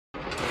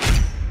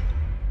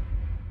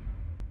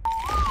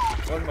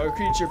One more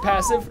creature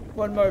passive.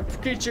 One more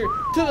creature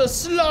to the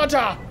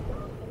slaughter.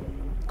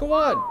 Go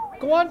on.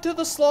 Go on to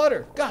the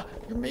slaughter. God,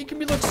 you're making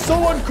me look so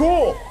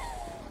uncool.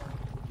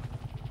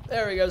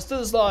 There he goes, to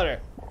the slaughter.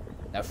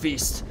 Now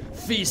feast.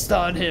 Feast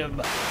on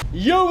him.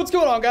 Yo, what's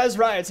going on, guys?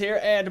 Riot's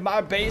here, and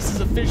my base is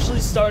officially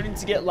starting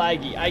to get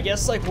laggy. I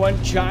guess like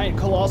one giant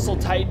colossal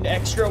titan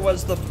extra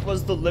was the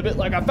limit.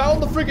 Like I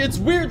found the freaking. It's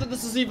weird that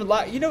this is even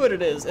You know what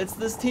it is? It's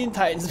this Teen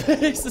Titans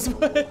base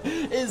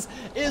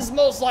is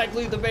most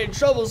likely the main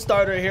trouble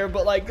starter here.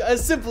 But like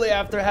simply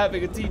after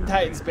having a Teen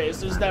Titans base,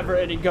 there's never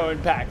any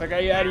going back. Like, are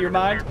you out of your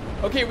mind?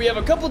 Okay, we have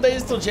a couple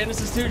days till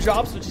Genesis 2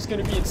 drops, which is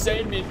going to be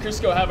insane. Me and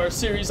Crisco have our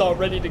series all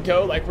ready to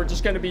go. Like we're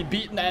just going to be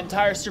beating that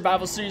entire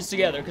survival series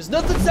together, because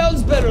nothing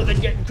sounds better than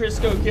getting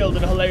Crisco killed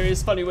in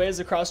hilarious, funny ways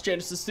across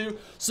Genesis 2.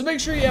 So make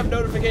sure you have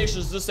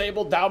notifications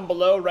disabled down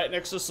below, right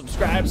next to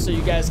subscribe, so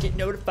you guys get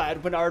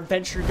notified when our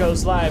adventure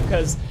goes live.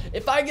 Because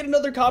if I get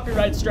another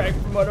copyright strike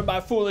from one of my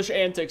foolish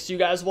antics, you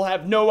guys will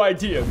have no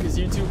idea, because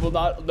YouTube will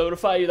not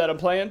notify you that I'm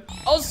playing.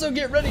 Also,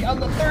 get ready on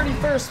the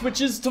 31st, which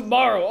is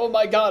tomorrow. Oh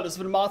my god, is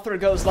when Mothra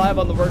goes live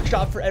on the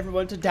workshop for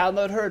everyone to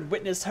download her and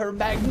witness her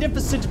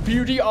magnificent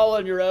beauty all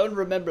on your own.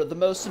 Remember, the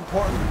most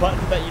important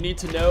button that you need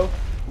to know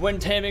when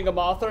taming a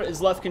Mothra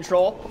is left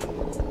control.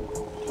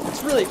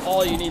 It's really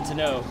all you need to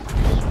know.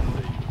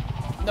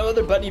 No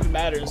other button even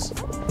matters.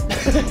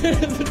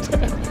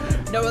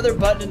 No other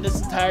button in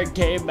this entire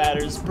game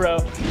matters, bro.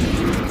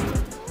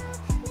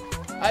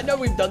 I know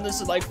we've done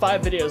this in like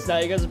 5 videos now.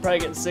 You guys are probably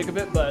getting sick of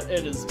it, but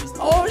it is just...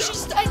 Oh,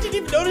 I didn't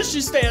even notice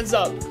she stands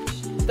up.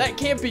 That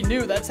can't be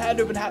new. That's had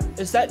to have been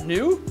Is that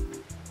new?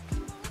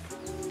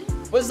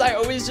 Was I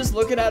always just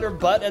looking at her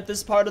butt at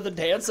this part of the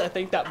dance? I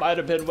think that might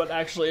have been what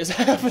actually is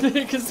happening,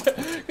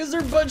 because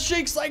her butt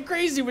shakes like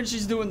crazy when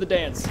she's doing the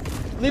dance.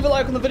 Leave a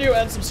like on the video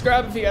and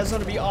subscribe if you guys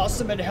want to be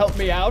awesome and help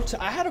me out.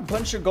 I had a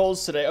bunch of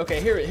goals today. Okay,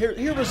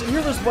 here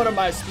was one of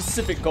my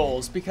specific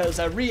goals, because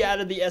I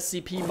re-added the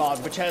SCP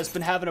mod, which has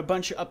been having a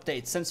bunch of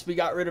updates since we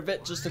got rid of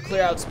it just to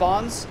clear out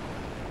spawns.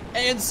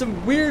 And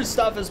some weird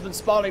stuff has been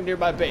spawning near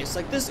my base.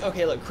 Like this,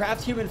 okay, look,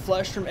 craft human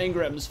flesh from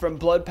engrams, from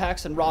blood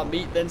packs and raw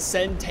meat, then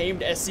send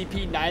tamed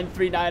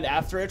SCP-939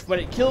 after it.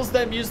 When it kills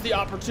them, use the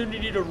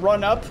opportunity to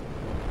run up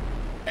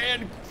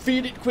and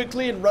feed it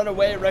quickly and run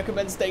away.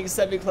 Recommend staying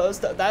semi-close.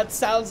 That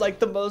sounds like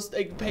the most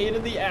pain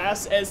in the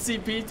ass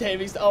SCP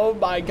taming. Oh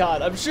my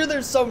god, I'm sure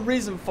there's some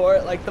reason for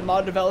it. Like the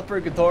mod developer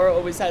Ghidorah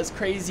always has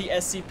crazy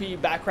SCP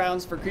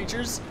backgrounds for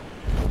creatures.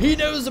 He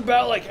knows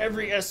about like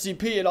every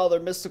SCP and all their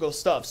mystical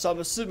stuff, so I'm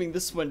assuming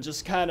this one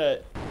just kind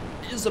of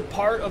is a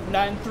part of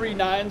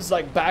 939's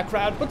like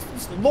background.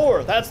 What's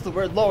lore? That's the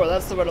word, lore.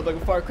 That's the word I'm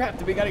looking for. Crap,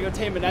 we gotta go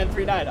tame a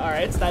 939. All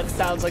right, so that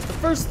sounds like the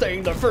first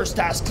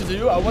task to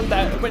do. I want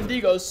that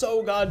Wendigo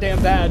so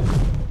goddamn bad.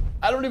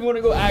 I don't even want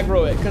to go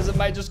aggro it, because it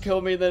might just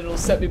kill me, then it'll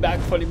set me back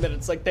 20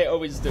 minutes like they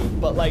always do.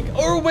 But like,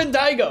 or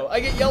Wendigo. I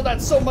get yelled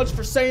at so much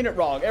for saying it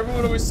wrong.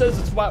 Everyone always says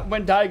it's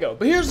Wendigo.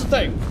 But here's the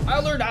thing. I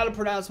learned how to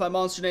pronounce my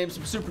monster names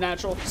from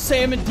Supernatural.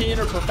 Sam and Dean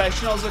are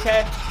professionals,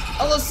 okay?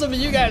 Unless some of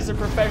you guys are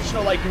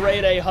professional, like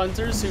grade A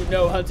hunters who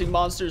know hunting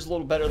monsters a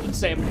little better than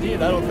Sam and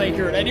Dean. I don't think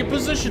you're in any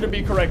position to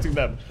be correcting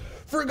them.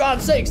 For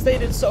God's sakes, they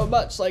did so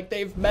much. Like,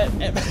 they've met...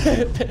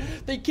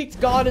 They kicked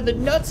God in the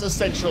nuts,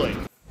 essentially.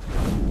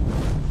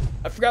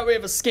 I forgot we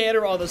have a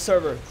scanner on the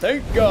server.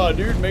 Thank God,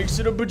 dude. Makes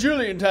it a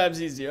bajillion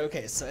times easier.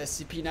 Okay, so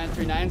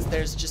SCP-939s,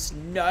 there's just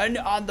none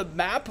on the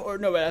map? Or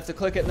no, wait, I have to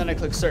click it and then I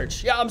click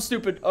search. Yeah, I'm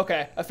stupid.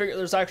 Okay, I figured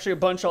there's actually a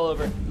bunch all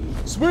over.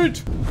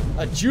 Sweet!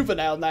 A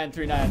juvenile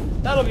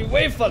 939. That'll be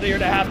way funnier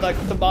to have like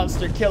the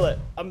monster kill it.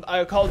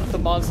 I called it the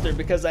monster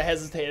because I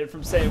hesitated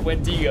from saying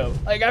Wendigo.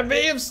 Like, I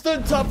may have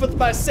stood tough with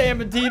my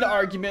Sam and Dean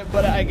argument,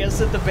 but I guess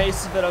at the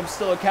base of it, I'm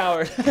still a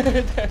coward.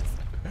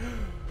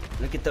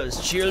 Look at those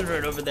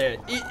children over there.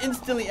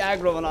 Instantly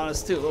aggroing on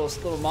us too,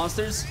 little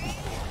monsters.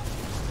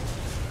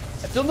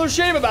 I feel no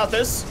shame about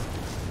this.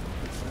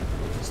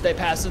 Stay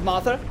passive,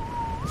 Mothra.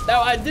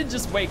 Now, I did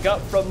just wake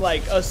up from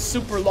like a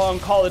super long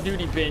Call of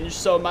Duty binge,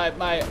 so my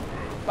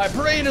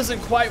brain isn't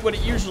quite what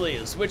it usually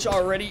is, which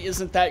already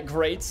isn't that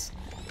great.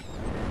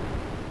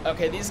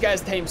 Okay, these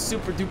guys tame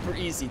super duper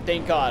easy,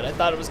 thank God. I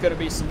thought it was gonna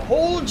be some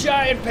whole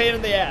giant pain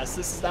in the ass.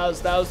 That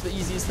was the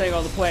easiest thing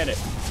on the planet.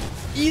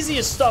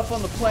 Easiest stuff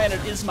on the planet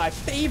is my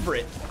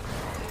favorite.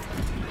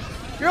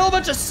 You're all a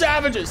bunch of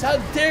savages. How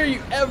dare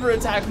you ever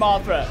attack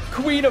Mothra?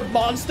 Queen of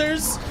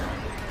monsters?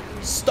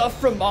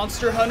 Stuff from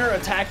Monster Hunter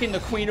attacking the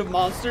Queen of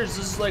Monsters.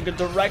 This is like a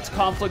direct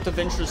conflict of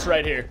interest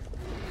right here.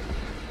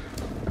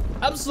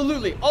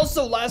 Absolutely.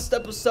 Also, last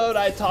episode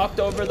I talked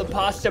over the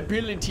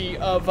possibility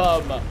of,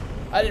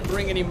 I didn't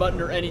bring any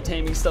mutton or any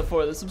taming stuff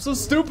for this. I'm so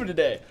stupid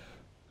today.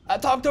 I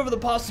talked over the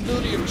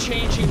possibility of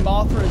changing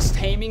Mothra's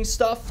taming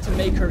stuff to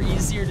make her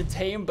easier to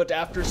tame, but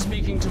after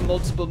speaking to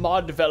multiple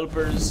mod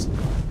developers,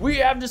 we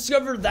have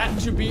discovered that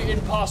to be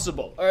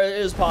impossible. Or it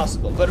is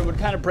possible, but it would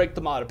kind of break the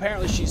mod.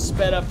 Apparently she's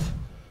sped up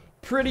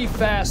pretty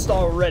fast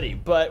already,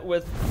 but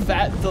with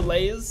fat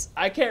delays,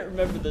 I can't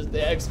remember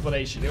the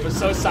explanation. It was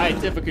so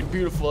scientific and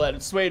beautiful that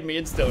it swayed me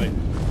instantly.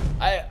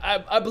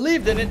 I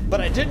believed in it,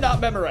 but I did not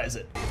memorize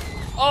it.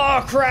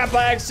 Oh crap,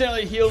 I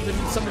accidentally healed and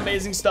did some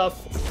amazing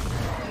stuff.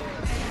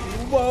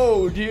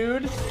 Whoa,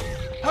 dude.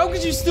 How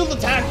could you still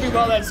attack me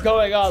while that's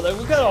going on? Like,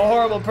 what kind of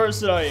horrible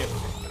person are you?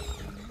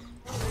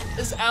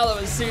 This aloe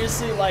is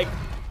seriously like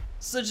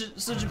such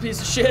a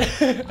piece of shit.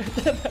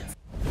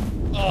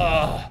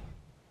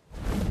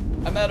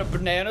 I'm out of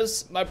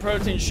bananas. My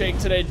protein shake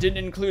today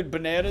didn't include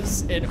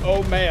bananas, and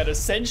oh man,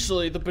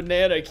 essentially the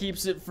banana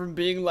keeps it from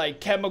being like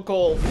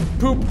chemical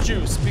poop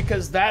juice,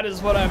 because that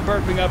is what I'm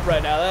burping up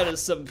right now. That is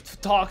some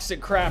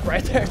toxic crap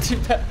right there,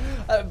 dude.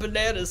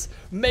 Bananas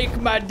make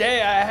my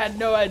day. I had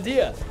no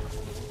idea.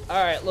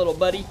 All right, little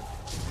buddy,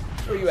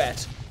 where you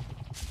at?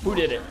 Who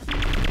did it?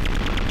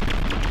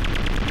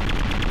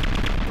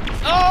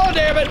 Oh,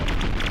 damn it!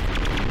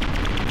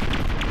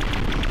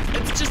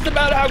 It's just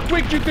about how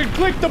quick you can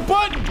click the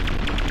button.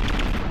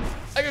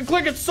 I can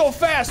click it so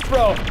fast,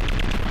 bro.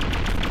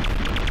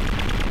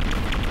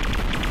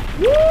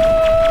 Woo!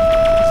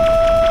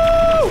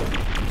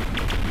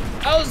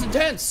 That was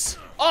intense.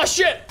 Oh,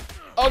 shit.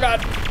 Oh, God.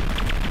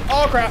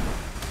 Oh, crap.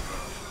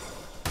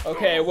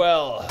 Okay,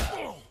 well,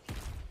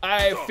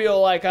 I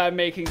feel like I'm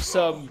making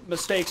some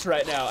mistakes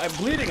right now. I'm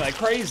bleeding like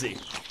crazy.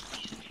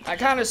 I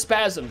kind of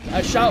spasmed.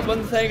 I shot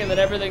one thing and then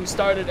everything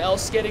started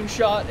else getting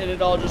shot and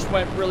it all just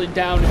went really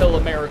downhill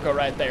America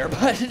right there.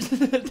 But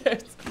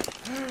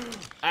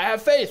I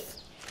have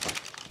faith.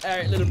 All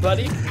right, little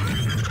buddy.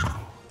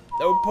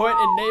 No point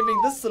in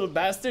naming this little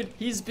bastard.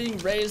 He's being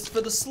raised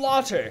for the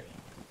slaughter.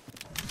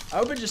 I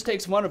hope it just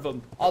takes one of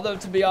them. Although,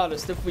 to be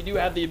honest, if we do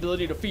have the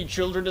ability to feed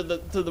children to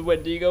the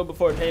Wendigo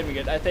before taming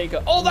it, I think,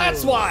 oh,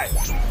 that's why!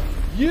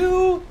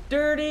 You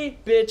dirty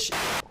bitch.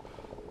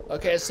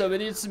 Okay, so we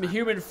need some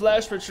human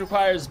flesh, which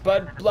requires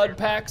blood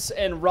packs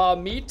and raw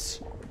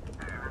meat,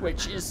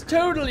 which is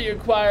totally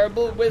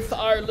acquirable with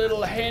our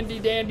little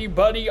handy-dandy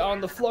buddy on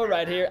the floor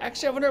right here.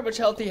 Actually, I wonder how much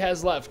health he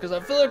has left, because I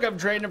feel like I've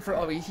drained him for,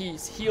 oh,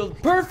 he's healed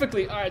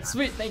perfectly. All right,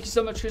 sweet. Thank you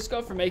so much,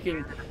 Crisco, for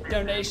making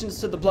donations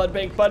to the blood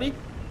bank, buddy.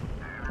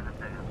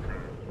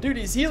 Dude,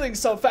 he's healing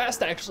so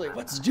fast, actually.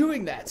 What's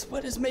doing that?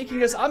 What is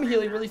making us... I'm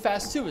healing really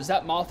fast, too. Is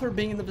that Mothra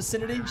being in the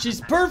vicinity? She's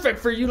perfect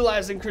for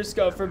utilizing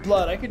Crisco for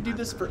blood. I could do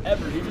this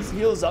forever. He just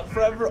heals up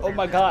forever. Oh,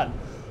 my God.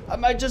 I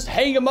might just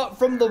hang him up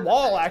from the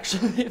wall,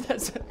 actually.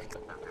 That's...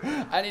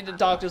 I need to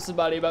talk to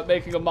somebody about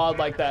making a mod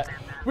like that.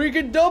 We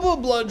could double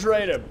blood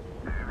drain him.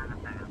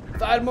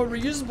 If I had more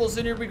reusables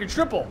in here, we could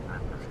triple.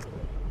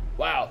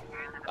 Wow.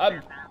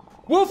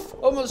 Woof!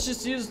 Almost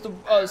just used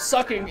the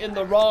sucking in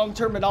the wrong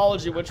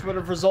terminology, which would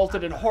have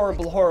resulted in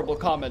horrible, horrible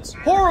comments.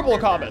 Horrible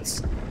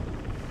comments!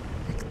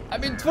 I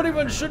mean,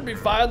 21 should be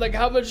fine. Like,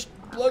 how much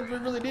blood we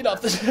really need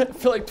off this? I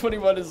feel like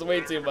 21 is way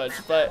too much,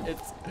 but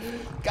it's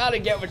gotta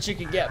get what you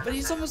can get. But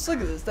he's almost, look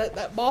at this.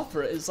 That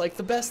Mothra is like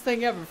the best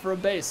thing ever for a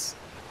base.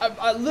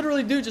 I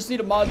literally do just need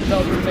a mod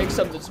developer to make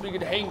something so we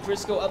could hang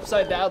Crisco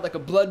upside down like a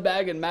blood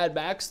bag in Mad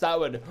Max. That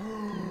would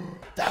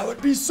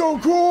be so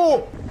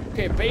cool!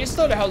 Okay, based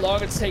on how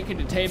long it's taken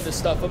to tame this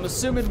stuff, I'm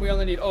assuming we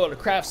only need, oh, it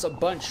crafts a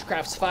bunch,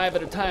 crafts 5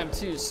 at a time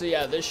too. So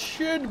yeah, this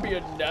should be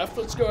enough.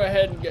 Let's go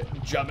ahead and get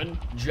jumping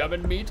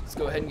meat. Let's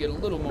go ahead and get a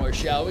little more,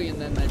 shall we? And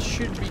then that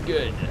should be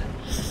good.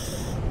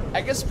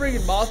 I guess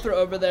bringing Mothra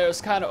over there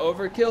is kind of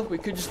overkill. We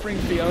could just bring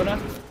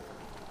Fiona.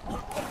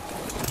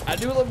 I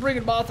do love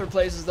bringing Mothra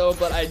places though,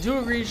 but I do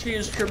agree she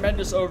is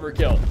tremendous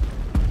overkill.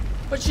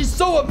 But she's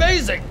so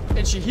amazing!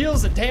 And she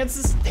heals and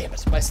dances. Damn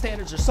it, my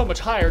standards are so much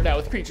higher now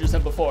with creatures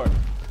than before.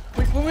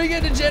 When we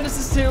get to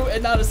Genesis 2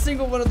 and not a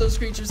single one of those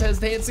creatures has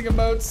dancing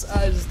emotes,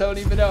 I just don't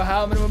even know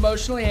how I'm gonna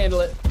emotionally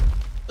handle it.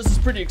 This is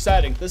pretty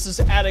exciting. This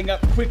is adding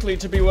up quickly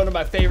to be one of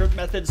my favorite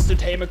methods to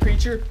tame a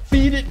creature.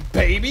 Feed it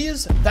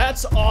babies?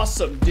 That's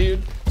awesome,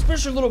 dude.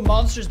 Especially little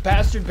monstrous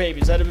bastard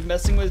babies that have been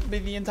messing with me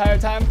the entire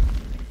time.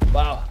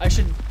 Wow, I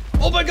should...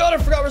 Oh my God, I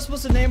forgot we're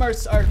supposed to name our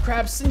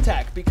crab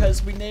Syntac,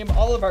 because we name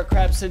all of our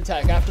crabs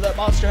Syntac after that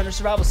Monster Hunter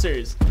Survival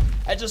series.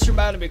 That just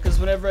reminded me, because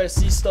whenever I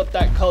see stuff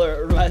that color,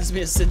 it reminds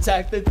me of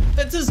Syntac.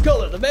 That's his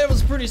color. The man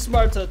was pretty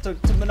smart to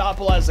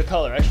monopolize the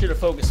color. I should have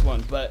focused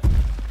one, but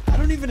I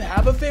don't even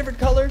have a favorite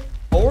color.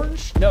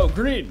 Orange? No,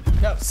 green.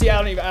 No, see,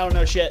 I don't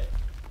know shit.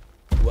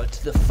 What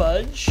the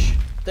fudge?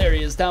 There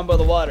he is, down by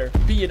the water,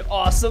 being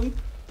awesome.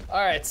 All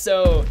right,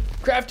 so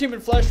craft human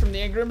flesh from the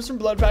engrams from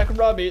blood pack and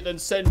raw meat, then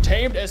send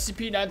tamed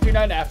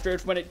SCP-939 after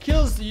it. When it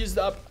kills, use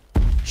the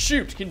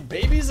shoot. Can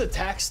babies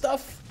attack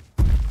stuff?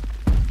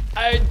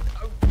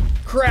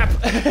 Crap.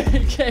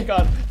 Hang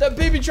on. That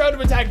baby tried to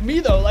attack me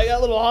though. Like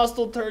that little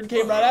hostile turd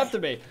came right after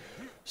me.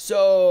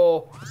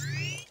 So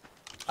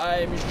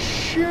I'm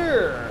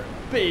sure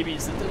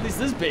babies, at least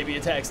this baby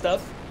attacks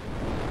stuff.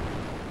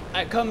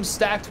 It comes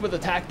stacked with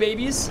attack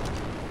babies.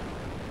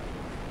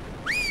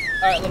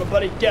 All right, little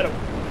buddy, get him.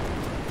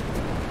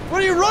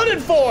 What are you running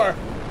for?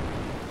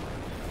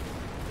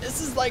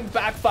 This is like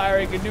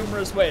backfiring in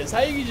numerous ways.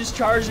 How you can just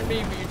charge at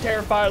me, but you're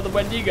terrified of the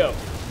Wendigo?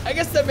 I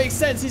guess that makes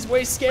sense. He's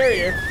way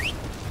scarier.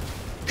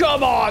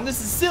 Come on,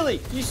 this is silly.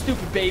 You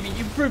stupid baby,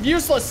 you prove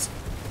useless.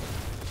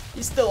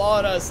 He's still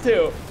on us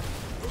too.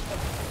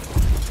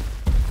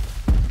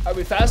 Are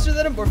we faster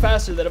than him? We're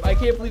faster than him. I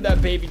can't believe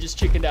that baby just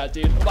chickened out,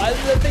 dude. Why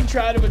is that thing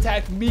trying to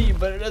attack me,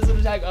 but it doesn't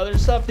attack other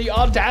stuff? The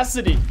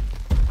audacity.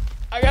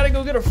 I gotta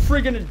go get a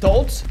friggin'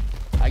 adult.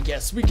 I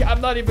guess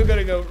I'm not even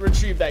gonna go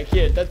retrieve that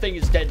kid. That thing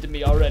is dead to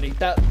me already.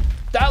 That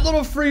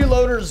little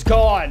freeloader's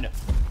gone.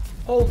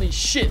 Holy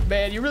shit,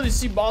 man. You really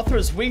see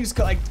Mothra's wings,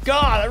 like,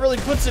 God, that really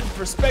puts it in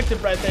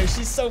perspective right there.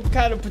 She's so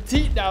kind of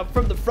petite now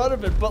from the front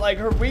of it, but like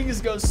her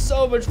wings go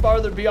so much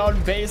farther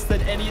beyond base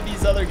than any of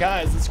these other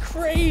guys. It's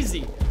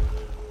crazy.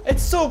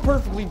 It's so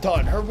perfectly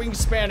done. Her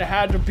wingspan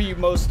had to be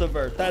most of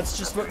her. That's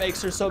just what makes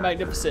her so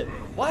magnificent.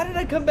 Why did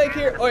I come back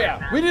here? Oh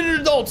yeah, we need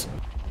an adult.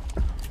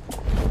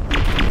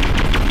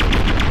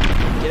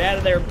 Get out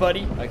of there,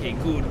 buddy. Okay,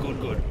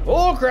 good.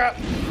 Oh crap.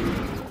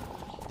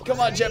 Come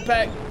on,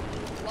 jetpack.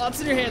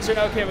 Lots in your hands right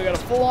now. Okay, we got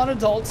a full-on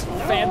adult.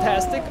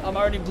 Fantastic. I'm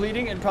already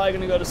bleeding and probably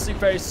gonna go to sleep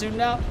very soon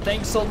now.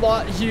 Thanks a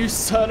lot, you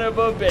son of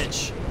a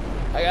bitch.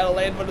 I gotta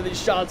land one of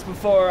these shots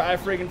before I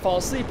freaking fall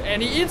asleep,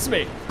 and he eats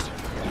me.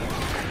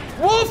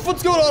 Woof!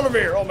 What's going on over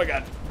here? Oh my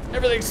god.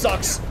 Everything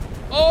sucks.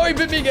 Oh, he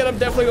bit me again. I'm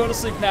definitely going to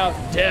sleep now.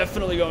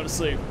 Definitely going to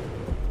sleep.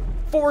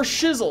 For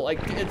shizzle. Like,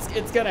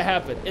 it's gonna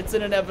happen. It's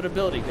an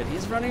inevitability. Good.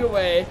 He's running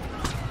away.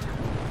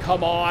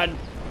 Come on.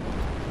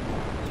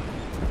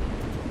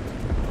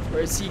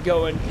 Where is he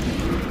going?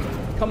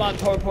 Come on,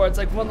 Torpor. It's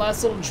like one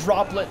last little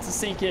droplet to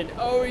sink in.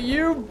 Oh,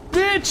 you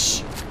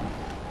bitch!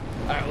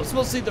 Alright, well, it's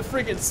mostly the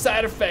friggin'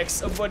 side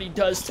effects of what he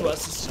does to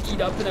us. Just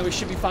eat up and then we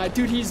should be fine.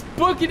 Dude, he's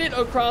booking it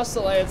across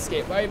the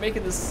landscape. Why are you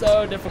making this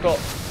so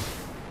difficult?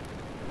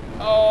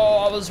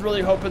 Oh, I was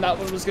really hoping that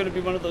one was going to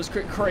be one of those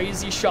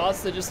crazy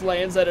shots that just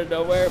lands out of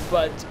nowhere,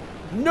 but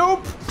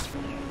nope!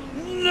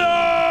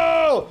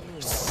 No!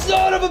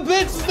 Son of a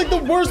bitch! This is like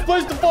the worst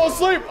place to fall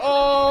asleep!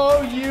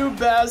 Oh, you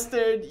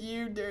bastard.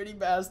 You dirty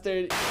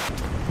bastard.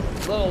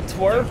 Little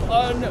twerp.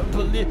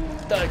 Unbelievable.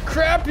 The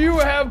crap you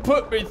have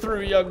put me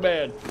through, young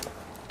man.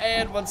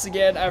 And once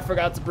again, I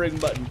forgot to bring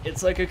button.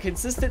 It's like a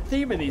consistent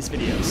theme in these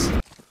videos.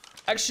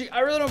 Actually, I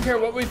really don't care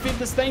what we feed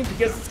this thing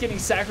because it's getting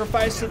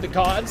sacrificed to the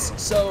gods,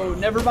 so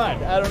never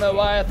mind. I don't know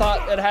why I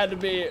thought it had to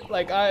be,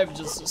 like, I have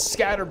just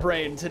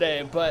scatterbrained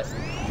today, but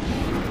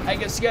I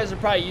guess you guys are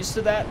probably used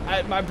to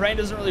that. My brain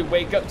doesn't really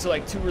wake up till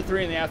like 2 or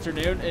 3 in the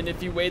afternoon, and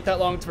if you wait that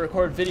long to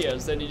record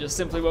videos, then you just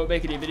simply won't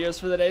make any videos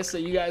for the day, so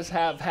you guys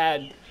have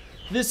had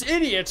this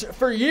idiot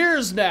for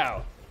years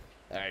now.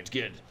 All right,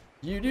 good.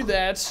 You do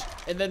that,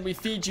 and then we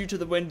feed you to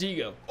the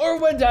Wendigo. Or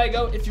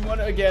Wendigo, if you want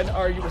to, again,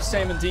 argue with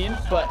Sam and Dean,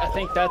 but I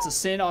think that's a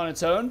sin on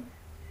its own.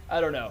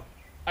 I don't know.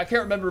 I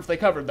can't remember if they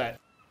covered that.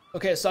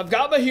 Okay, so I've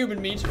got my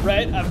human meat,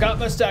 right? I've got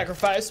my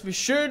sacrifice. We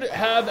should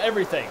have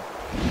everything.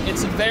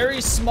 It's a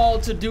very small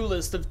to-do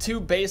list of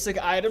 2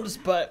 basic items,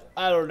 but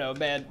I don't know,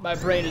 man. My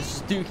brain is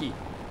just dookie.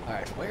 All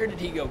right, where did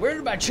he go? Where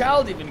did my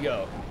child even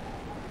go?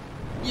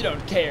 You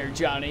don't care,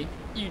 Johnny.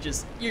 You're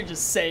just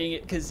saying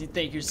it because you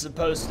think you're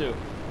supposed to.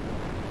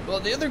 Well,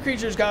 the other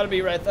creature's got to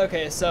be right.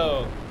 Okay,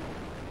 so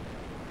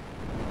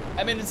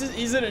I mean,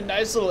 he's in a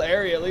nice little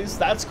area. At least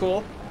that's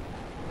cool.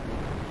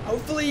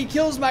 Hopefully, he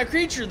kills my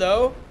creature,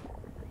 though.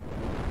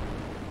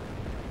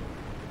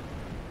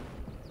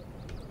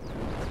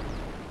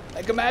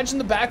 Like, imagine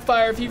the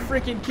backfire if he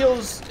freaking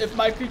kills. If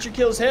my creature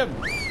kills him,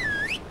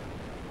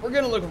 we're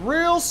gonna look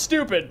real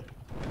stupid.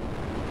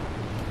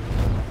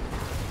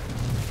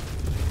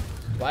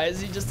 Why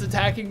is he just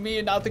attacking me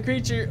and not the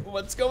creature?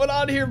 What's going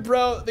on here,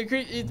 bro?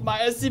 My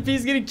SCP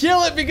is gonna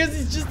kill it because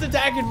he's just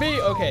attacking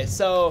me. Okay,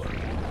 so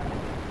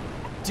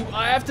do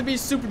I have to be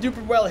super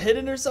duper well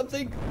hidden or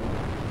something?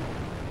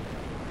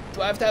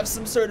 Do I have to have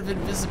some sort of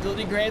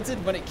invisibility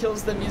granted? When it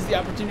kills them, use the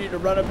opportunity to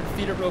run up and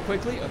feed it real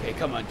quickly? Okay,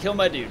 come on, kill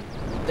my dude.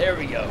 There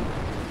we go.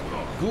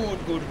 Good.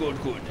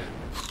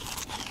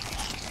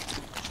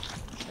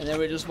 And then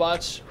we just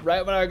watch,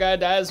 right when our guy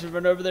dies, we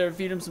run over there and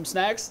feed him some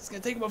snacks. It's gonna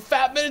take him a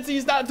fat minute,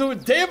 he's not doing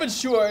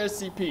damage to our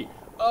SCP.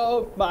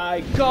 Oh my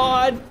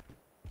god.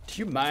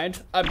 Do you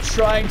mind? I'm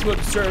trying to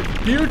observe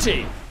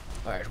beauty.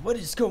 All right, what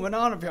is going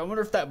on up here? I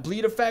wonder if that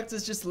bleed effect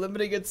is just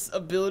limiting its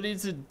ability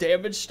to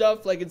damage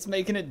stuff, like it's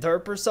making it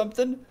derp or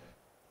something.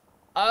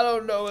 I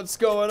don't know what's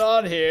going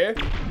on here.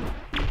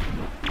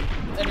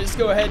 Let me just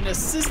go ahead and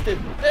assist it.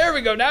 There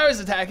we go, now he's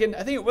attacking.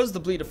 I think it was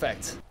the bleed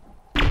effect.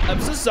 I'm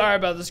so sorry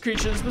about this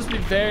creature. This must be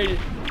very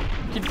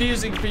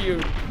confusing for you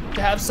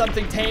to have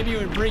something tame you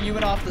and bring you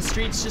in off the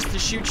streets just to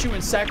shoot you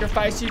and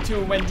sacrifice you to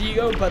a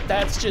Wendigo, but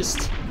that's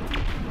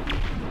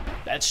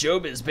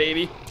showbiz,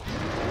 baby.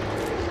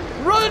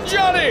 Run,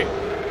 Johnny!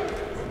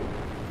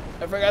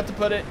 I forgot to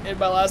put it in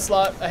my last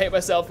slot. I hate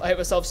myself. I hate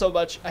myself so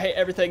much. I hate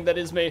everything that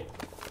is me.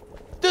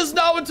 Does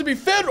not want to be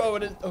fed. Oh,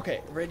 it is.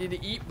 Okay, ready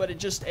to eat, but it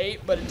just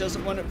ate, but it does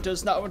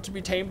not want to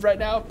be tamed right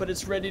now, but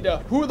it's ready to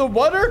who the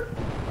water?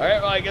 All right,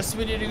 well, I guess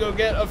we need to go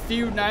get a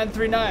few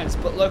 939s,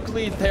 but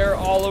luckily they're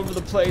all over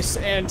the place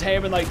and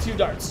tame in like 2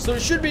 darts, so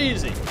it should be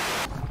easy.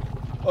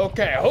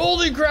 Okay,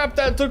 holy crap,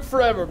 that took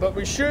forever, but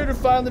we should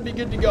finally be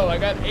good to go. I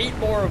got 8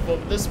 more of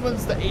them. This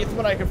one's the 8th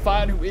one I can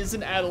find who is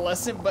an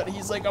adolescent, but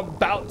he's like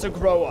about to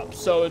grow up,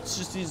 so it's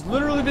just he's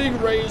literally being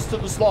raised to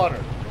the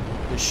slaughter.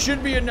 This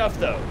should be enough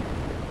though.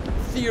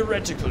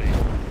 Theoretically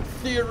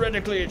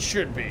it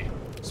should be.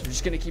 So we're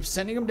just gonna keep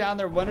sending them down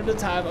there one at a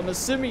time. I'm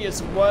assuming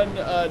it's one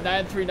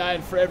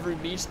 939 for every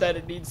meat that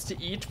it needs to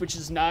eat, which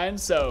is 9.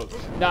 So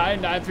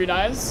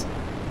 939s.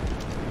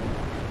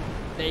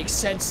 Makes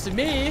sense to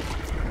me.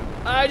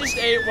 I just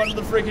ate one of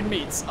the freaking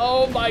meats.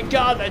 Oh my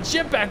god, that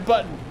jetpack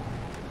button.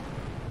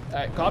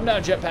 Alright, calm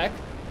down, jetpack.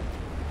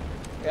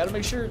 I gotta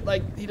make sure,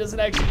 like, he doesn't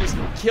actually just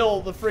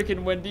kill the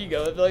freaking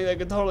Wendigo. I feel like that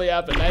could totally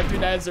happen.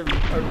 939s are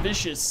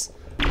vicious.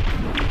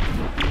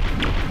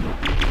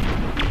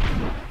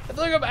 I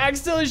feel like I'm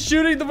accidentally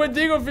shooting the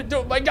Wendigo.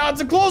 Oh my god,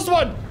 it's a close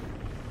one!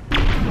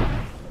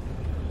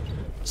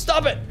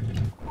 Stop it!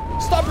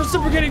 Stop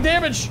reciprocating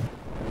damage!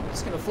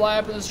 It's gonna fly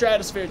up in the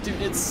stratosphere,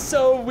 dude. It's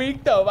so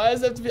weak, though. Why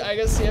does it have to be? I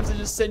guess you have to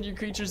just send your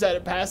creatures at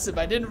it passive.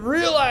 I didn't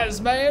realize,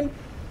 man.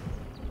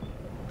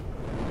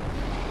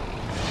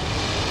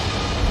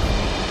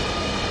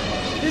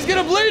 He's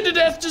gonna bleed to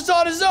death just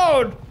on his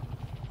own.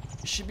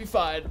 Should be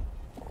fine.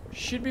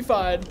 Should be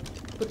fine.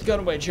 Put the gun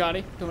away,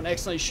 Johnny. Don't want to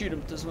accidentally shoot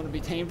him. Doesn't want to be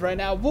tamed right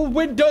now. Well,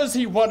 when does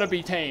he want to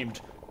be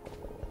tamed?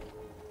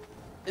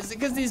 Is it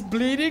because he's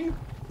bleeding?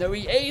 No,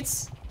 he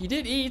ate. He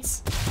did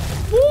eat.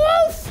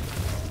 Woof!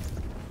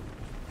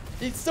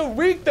 He's so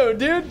weak though,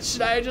 dude.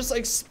 Should I just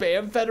like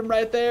spam fed him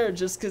right there?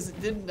 Just because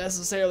it didn't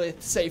necessarily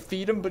say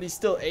feed him, but he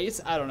still ate?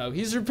 I don't know.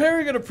 He's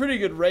repairing at a pretty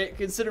good rate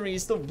considering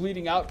he's still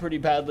bleeding out pretty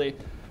badly.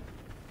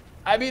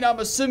 I mean, I'm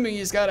assuming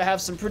he's got to have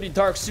some pretty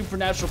dark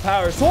supernatural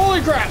powers.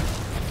 Holy crap!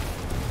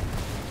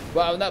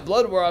 Wow, when that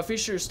blood wore off, he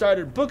sure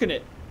started booking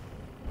it.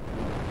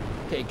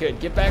 Okay, good.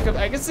 Get back up.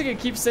 I guess I can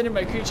keep sending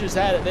my creatures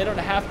at it. They don't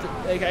have to.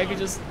 Like, I could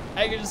just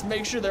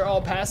make sure they're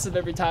all passive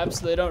every time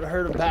so they don't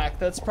hurt them back.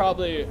 That's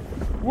probably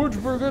what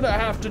we're gonna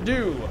have to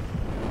do.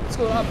 What's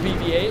going on,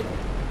 BB-8?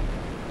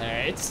 All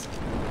right.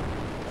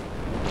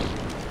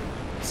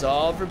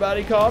 So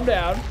everybody, calm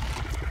down.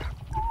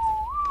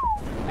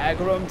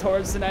 Aggro him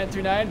towards the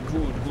 939.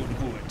 Good, good,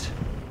 good.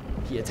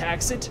 He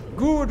attacks it.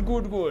 Good,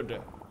 good,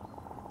 good.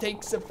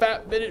 Takes a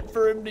fat minute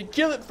for him to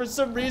kill it for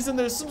some reason.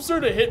 There's some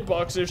sort of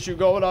hitbox issue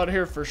going on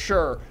here for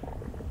sure.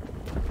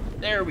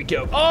 There we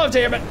go. Oh,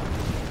 damn it.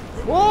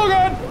 Oh,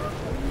 God.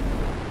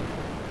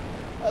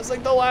 That's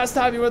like the last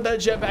time you want that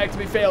jetpack to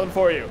be failing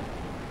for you.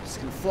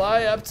 Just gonna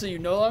fly up till you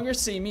no longer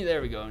see me.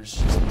 There we go.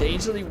 Just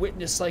dazedly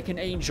witness like an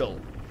angel.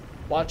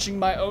 Watching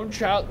my own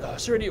child. Oh,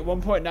 it's already at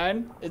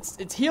 1.9.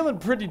 It's healing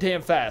pretty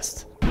damn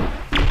fast.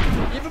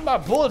 Even my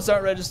bullets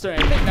aren't registering.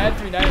 I think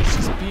 939 is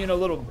just being a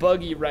little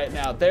buggy right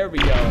now. There we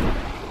go.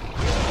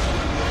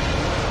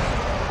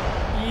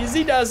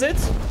 Easy does it.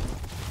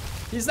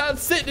 He's not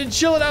sitting and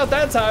chilling out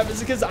that time.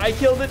 Is it because I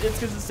killed it? It's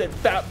because it said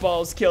Fat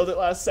Balls killed it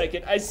last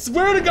second. I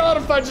swear to God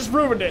if I just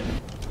ruined it.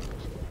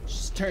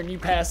 Just turn you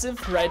passive,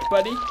 right,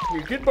 buddy?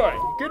 You're a good boy.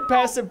 Good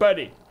passive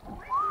buddy.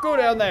 Go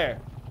down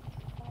there.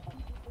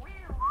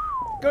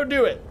 Go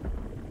do it.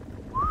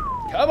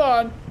 Come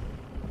on.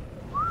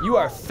 You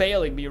are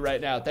failing me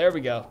right now. There we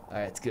go. All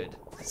right, it's good.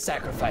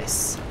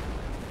 Sacrifice.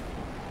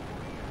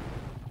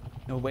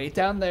 No, wait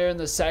down there in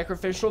the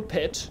sacrificial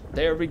pit.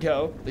 There we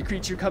go. The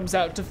creature comes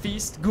out to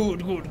feast.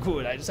 Good, good,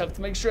 good. I just have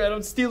to make sure I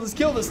don't steal his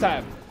kill this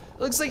time.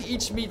 It looks like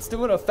each meat's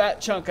doing a fat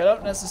chunk. I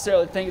don't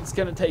necessarily think it's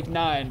gonna take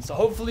 9. So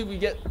hopefully we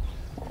get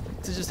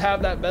to just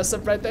have that mess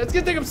up right there. It's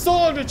gonna take him so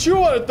long to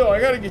chew on it though.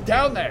 I gotta get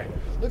down there.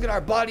 Look at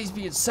our bodies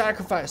being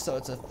sacrificed though.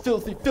 It's a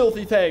filthy,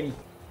 filthy thing.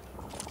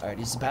 All right,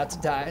 he's about to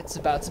die. It's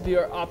about to be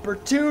our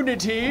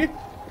opportunity.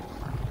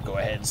 Go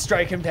ahead and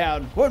strike him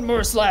down. One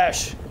more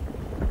slash.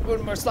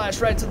 One more slash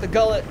right to the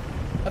gullet.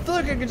 I feel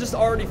like I could just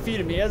already feed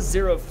him. He has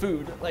 0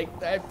 food. Like,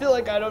 I feel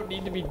like I don't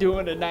need to be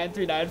doing a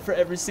 939 for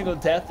every single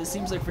death. This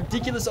seems like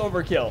ridiculous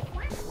overkill.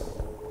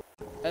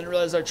 I didn't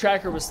realize our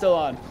tracker was still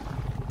on.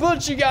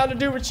 But you gotta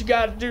do what you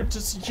gotta do to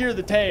secure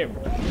the tame.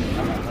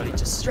 Come on, buddy,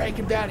 just strike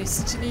him down. He's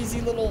such an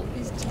easy little,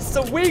 he's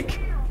so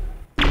weak.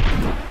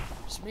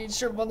 Just making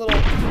sure one little,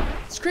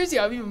 it's crazy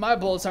how even my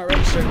bullets aren't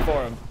registering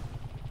for him.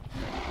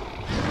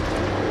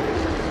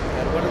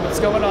 I wonder what's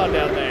going on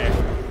down there.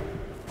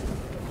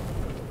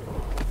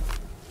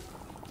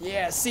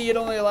 Yeah, see, it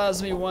only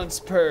allows me once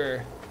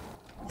per.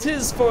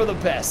 'Tis for the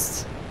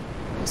best.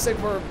 Looks like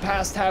we're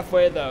past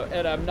halfway though,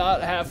 and I'm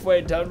not halfway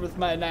done with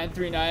my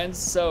 939s,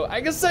 so I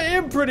guess I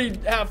am pretty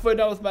halfway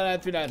done with my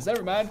 939s.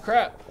 Never mind,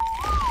 crap.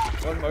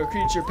 One more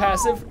creature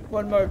passive,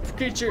 one more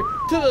creature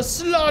to the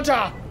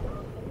slaughter.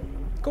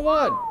 Go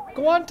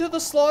on to the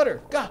slaughter.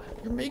 God,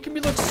 you're making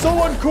me look so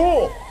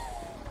uncool.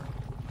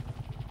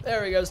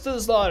 There he goes, to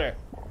the slaughter.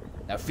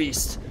 Now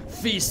feast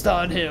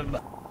on him.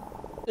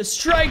 The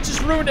strike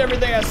just ruined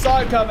everything. I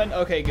saw it coming.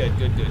 Okay, good.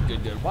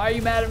 Why are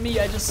you mad at me?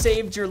 I just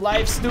saved your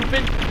life,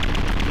 stupid.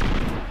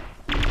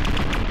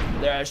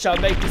 There, I shall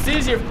make this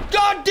easier.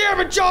 God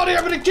damn it, Johnny,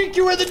 I'm gonna kick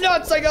you in the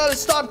nuts. I gotta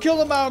stop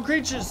killing my own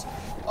creatures.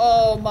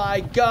 Oh my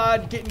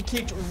God, getting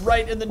kicked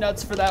right in the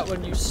nuts for that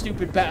one, you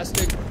stupid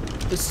bastard.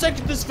 The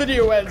second this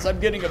video ends, I'm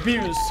getting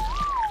abused.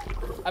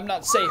 I'm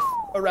not safe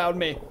around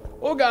me.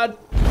 Oh God.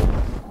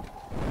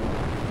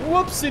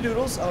 Whoopsie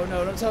doodles. Oh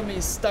no, don't tell me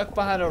he's stuck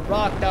behind a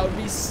rock. That would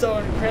be so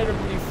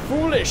incredibly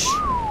foolish.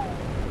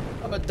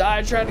 I'm I'm gonna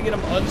die trying to get him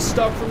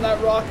unstuck from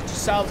that rock. It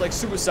just sounds like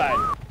suicide.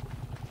 I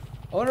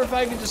wonder if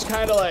I can just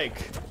kind of like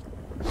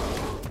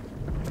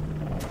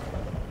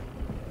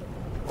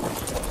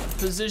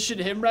position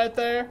him right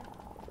there.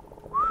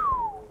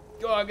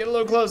 Go on, get a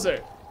little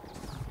closer.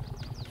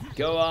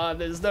 Go on,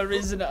 there's no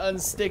reason to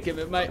unstick him.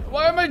 It might.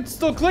 Why am I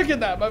still clicking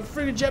that? My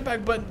freaking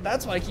jetpack button.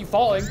 That's why I keep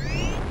falling.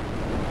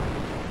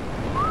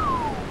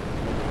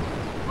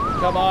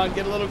 Come on,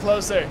 get a little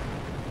closer.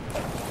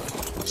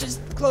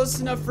 Just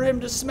close enough for him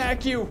to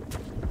smack you.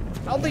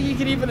 I don't think he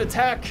can even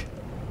attack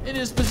in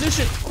his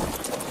position.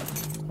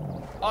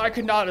 Oh, I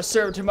could not have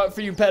served him up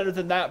for you better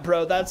than that,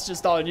 bro. That's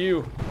just on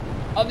you.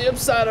 On the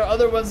upside, our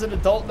other one's an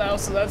adult now,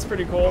 so that's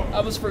pretty cool. I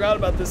almost forgot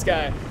about this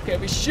guy. Okay,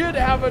 we should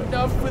have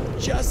enough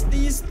with just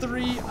these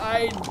three.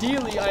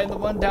 Ideally, I am the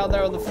one down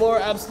there on the floor.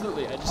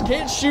 Absolutely. I just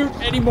can't shoot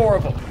any more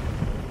of them.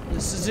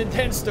 This is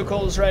intense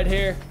tentacles right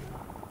here.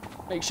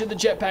 Make sure the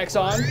jetpack's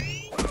on.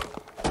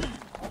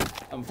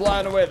 I'm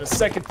flying away the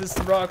second this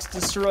rock's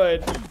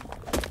destroyed.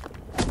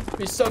 I'd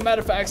be so mad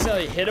if I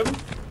accidentally hit him.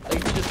 Like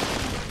if he just...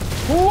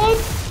 Whoop!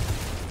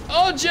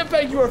 Oh,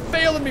 jetpack, you are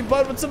failing me,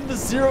 bud, with some of the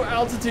zero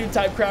altitude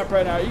type crap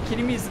right now. Are you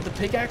kidding me? Is it the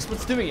pickaxe?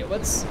 What's doing it?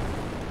 What's...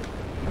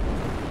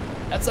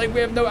 That's like we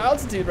have no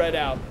altitude right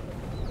now.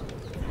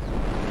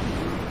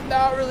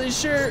 Not really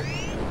sure.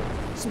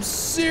 Some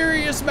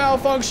serious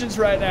malfunctions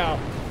right now.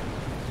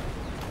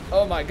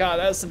 Oh my god,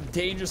 that is some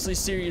dangerously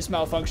serious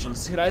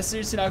malfunctions. Can I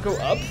seriously not go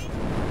up?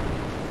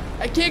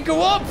 I can't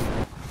go up!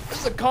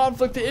 There's a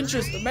conflict of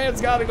interest. The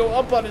man's gotta go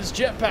up on his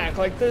jetpack.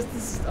 Like this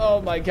is,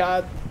 oh my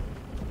god.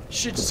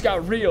 Shit just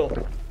got real. All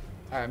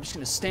right, I'm just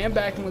gonna stand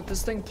back and let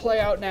this thing play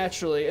out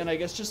naturally, and I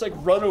guess just like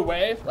run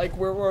away. Like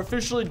we're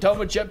officially done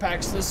with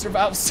jetpacks in this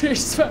survival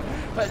series.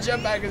 My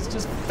jetpack has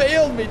just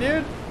failed me,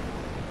 dude.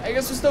 I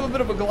guess we still have a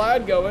bit of a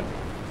glide going.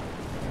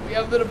 We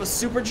have a bit of a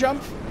super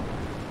jump.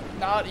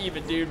 Not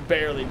even, dude,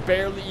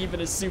 barely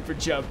even a super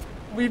jump.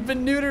 We've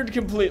been neutered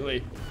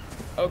completely.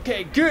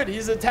 Okay, good,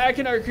 he's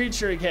attacking our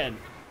creature again.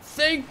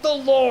 Thank the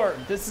Lord.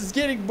 This is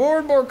getting more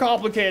and more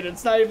complicated.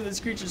 It's not even this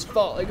creature's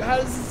fault. Like, how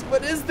does this,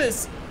 what is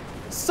this?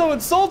 It's so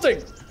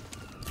insulting.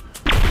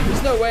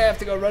 There's no way I have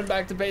to go run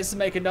back to base and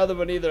make another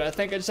one either. I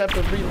think I just have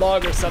to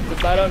relog or something,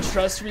 but I don't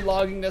trust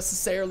relogging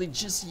necessarily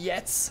just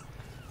yet.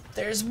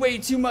 There's way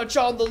too much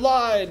on the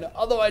line.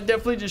 Although I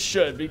definitely just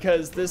should,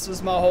 because this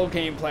was my whole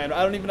game plan.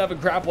 I don't even have a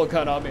grapple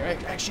gun on me.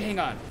 Actually, hang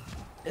on.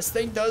 This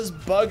thing does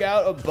bug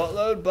out a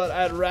buttload, but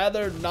I'd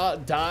rather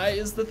not die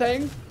is the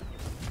thing.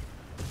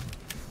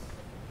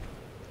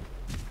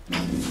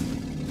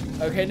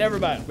 Okay, never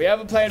mind. We have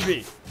a plan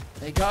B.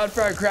 Thank God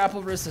for our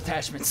grapple wrist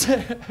attachments.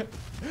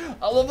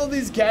 I love all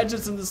these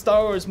gadgets in the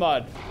Star Wars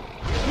mod.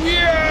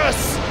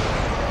 Yes!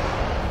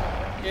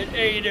 It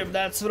ate him.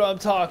 That's what I'm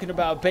talking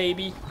about,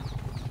 baby.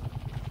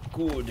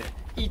 Good.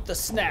 Eat the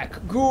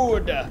snack.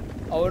 Good. I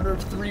wonder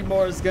if 3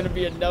 more is gonna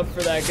be enough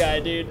for that guy,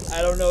 dude.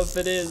 I don't know if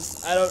it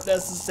is. I don't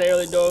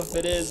necessarily know if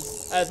it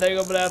is. I think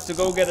I'm gonna have to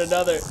go get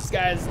another. This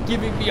guy's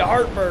giving me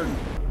heartburn.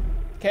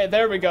 Okay,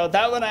 there we go.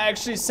 That one I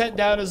actually sent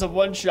down as a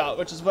one-shot,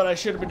 which is what I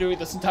should have been doing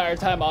this entire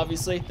time,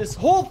 obviously. This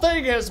whole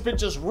thing has been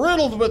just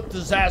riddled with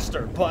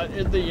disaster, but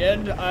in the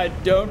end, I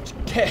don't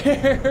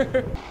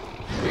care.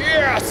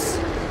 Yes!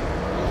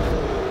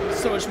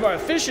 So much more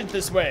efficient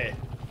this way.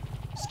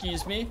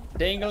 Excuse me.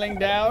 Dangling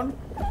down.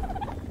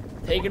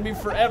 Taking me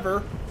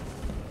forever.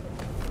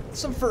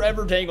 Some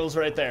forever dangles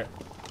right there.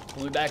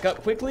 Pull me back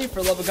up quickly,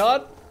 for love of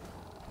God.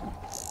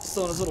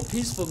 Still in his little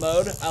peaceful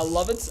mode. I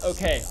love it.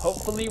 Okay,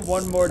 hopefully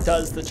one more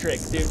does the trick,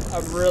 dude.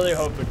 I'm really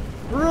hoping.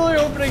 Really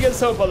hoping against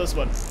hope on this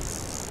one.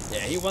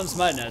 Yeah, he wants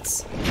my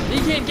nuts. He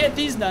can't get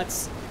these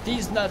nuts.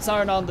 These nuts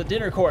aren't on the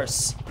dinner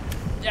course.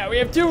 Yeah, we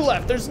have 2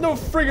 left. There's no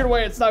friggin'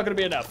 way it's not gonna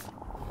be enough.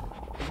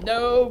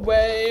 No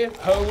way,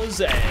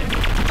 Jose.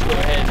 Go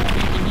ahead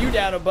and weaken you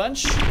down a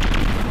bunch.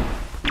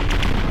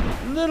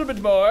 A little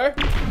bit more.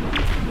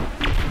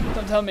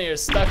 Don't tell me you're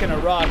stuck in a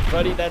rock,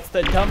 buddy. That's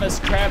the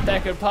dumbest crap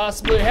that could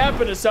possibly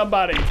happen to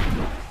somebody.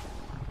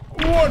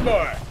 1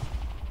 more.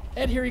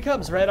 And here he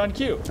comes, right on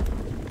cue.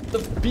 The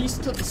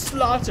beast of the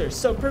slaughter.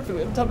 So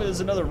perfectly. Don't tell me there's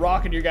another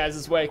rock in your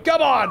guys' way.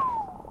 Come on!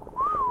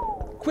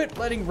 Quit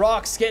letting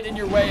rocks get in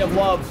your way of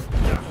love.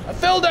 I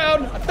fell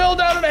down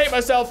and I hate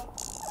myself.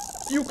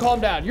 You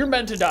calm down. You're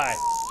meant to die.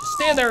 Just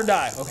stand there and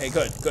die. Okay,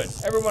 good, good.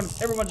 Everyone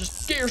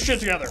just get your shit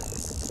together.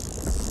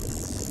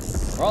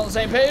 We're all on the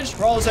same page?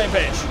 We're all on the same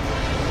page.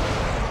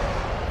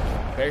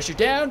 Parachute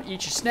down,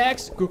 eat your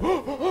snacks.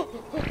 Go.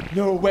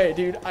 No way,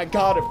 dude. I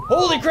got him.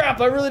 Holy crap,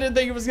 I really didn't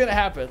think it was gonna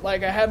happen.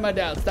 Like, I had my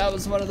doubts. That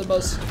was one of the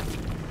most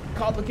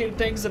complicated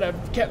things that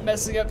I've kept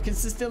messing up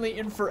consistently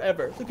in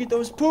forever. Look at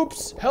those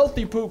poops.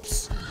 Healthy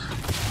poops.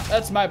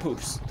 That's my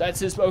poops.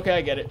 That's his. Okay,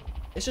 I get it.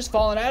 It's just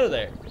falling out of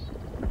there.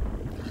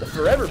 The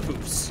forever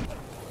poops.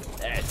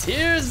 And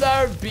here's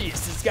our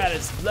beast. It's got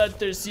its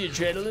bloodthirsty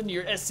adrenaline,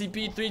 your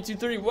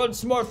SCP-323,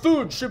 once more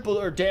food tripled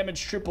or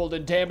damage tripled,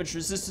 and damage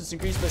resistance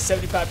increased by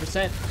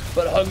 75%,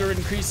 but hunger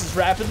increases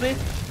rapidly.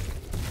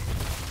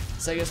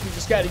 So I guess we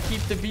just gotta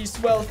keep the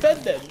beast well fed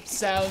then.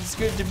 Sounds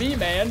good to me,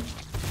 man.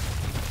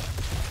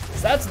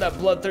 So that's what that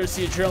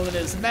bloodthirsty adrenaline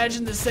is.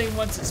 Imagine this thing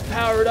once it's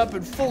powered up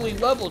and fully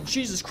leveled.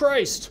 Jesus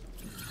Christ.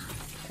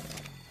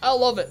 I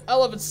love it. I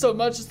love it so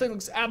much. This thing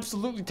looks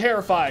absolutely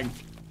terrifying.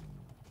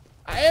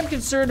 I am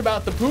concerned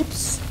about the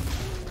poops.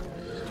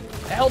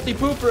 A healthy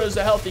pooper is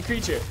a healthy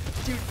creature.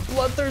 Dude,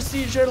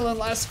 bloodthirsty adrenaline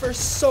lasts for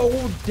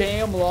so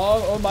damn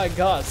long. Oh my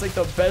god, it's like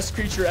the best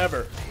creature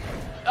ever.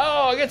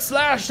 Oh, I get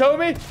slashed,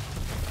 homie.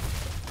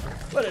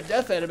 What a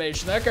death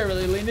animation. That guy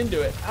really leaned into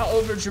it. How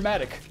over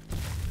dramatic.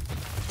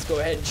 Let's go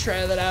ahead and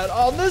try that out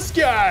on this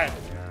guy.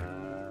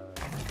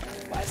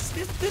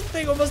 This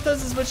thing almost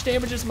does as much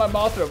damage as my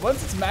Mothra.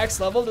 Once it's max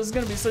level, this is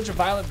gonna be such a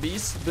violent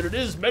beast, but it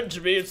is meant to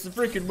be. It's the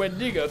freaking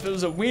Wendigo. If it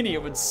was a weenie,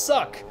 it would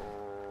suck.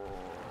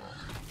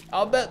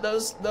 I'll bet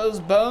those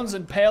bones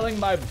impaling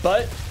my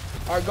butt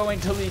are going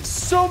to leave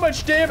so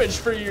much damage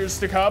for years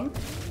to come.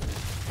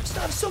 I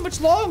still have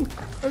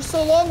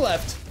so long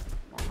left.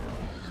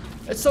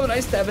 It's so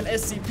nice to have an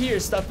SCP or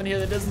stuff in here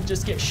that doesn't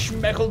just get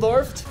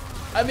schmeckledorfed.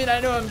 I mean, I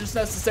know I'm just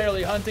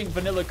necessarily hunting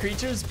vanilla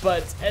creatures,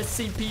 but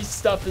SCP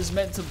stuff is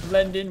meant to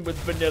blend in with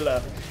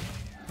vanilla.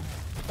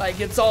 Like,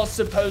 it's all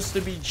supposed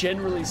to be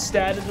generally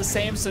statted the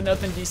same so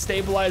nothing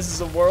destabilizes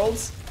the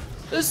worlds.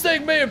 This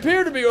thing may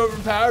appear to be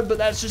overpowered, but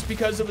that's just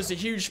because it was a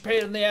huge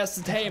pain in the ass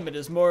to tame. It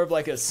is more of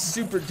like a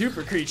super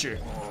duper creature.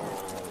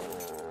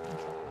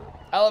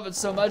 I love it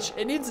so much.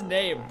 It needs a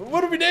name, but what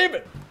do we name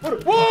it?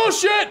 Whoa,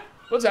 shit!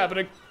 What's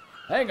happening?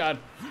 Hang on.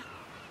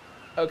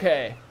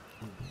 Okay.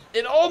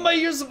 In all my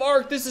years of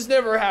Ark, this has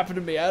never happened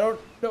to me. I don't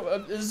know.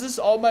 Is this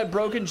all my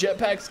broken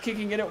jetpacks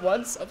kicking in at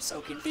once? I'm so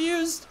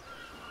confused.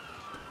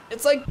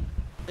 It's like,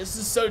 this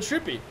is so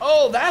trippy.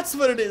 Oh, that's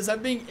what it is.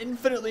 I'm being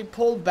infinitely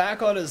pulled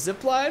back on a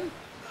zipline.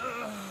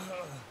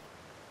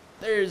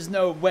 There's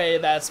no way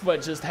that's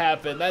what just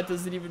happened. That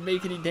doesn't even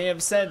make any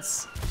damn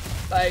sense.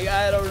 Like,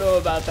 I don't know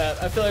about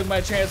that. I feel like my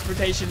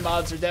transportation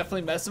mods are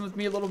definitely messing with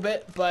me a little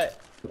bit,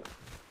 but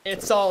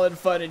it's all in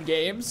fun and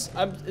games.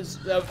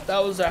 That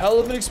was a hell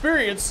of an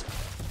experience.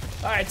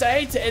 Alright, so I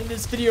hate to end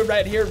this video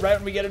right here, right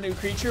when we get a new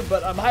creature,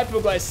 but I'm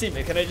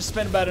hypoglycemic, and I just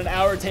spent about an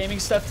hour taming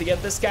stuff to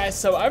get this guy,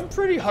 so I'm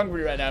pretty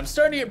hungry right now. I'm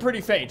starting to get pretty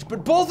faint,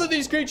 but both of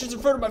these creatures in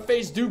front of my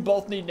face do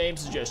both need name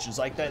suggestions.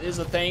 Like, that is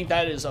a thing,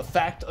 that is a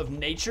fact of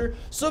nature,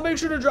 so make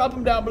sure to drop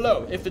them down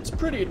below. If it's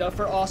pretty enough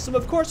or awesome,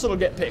 of course it'll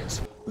get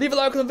picked. Leave a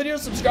like on the video,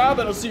 subscribe,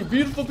 and I'll see you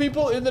beautiful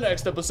people in the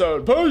next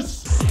episode.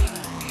 Peace!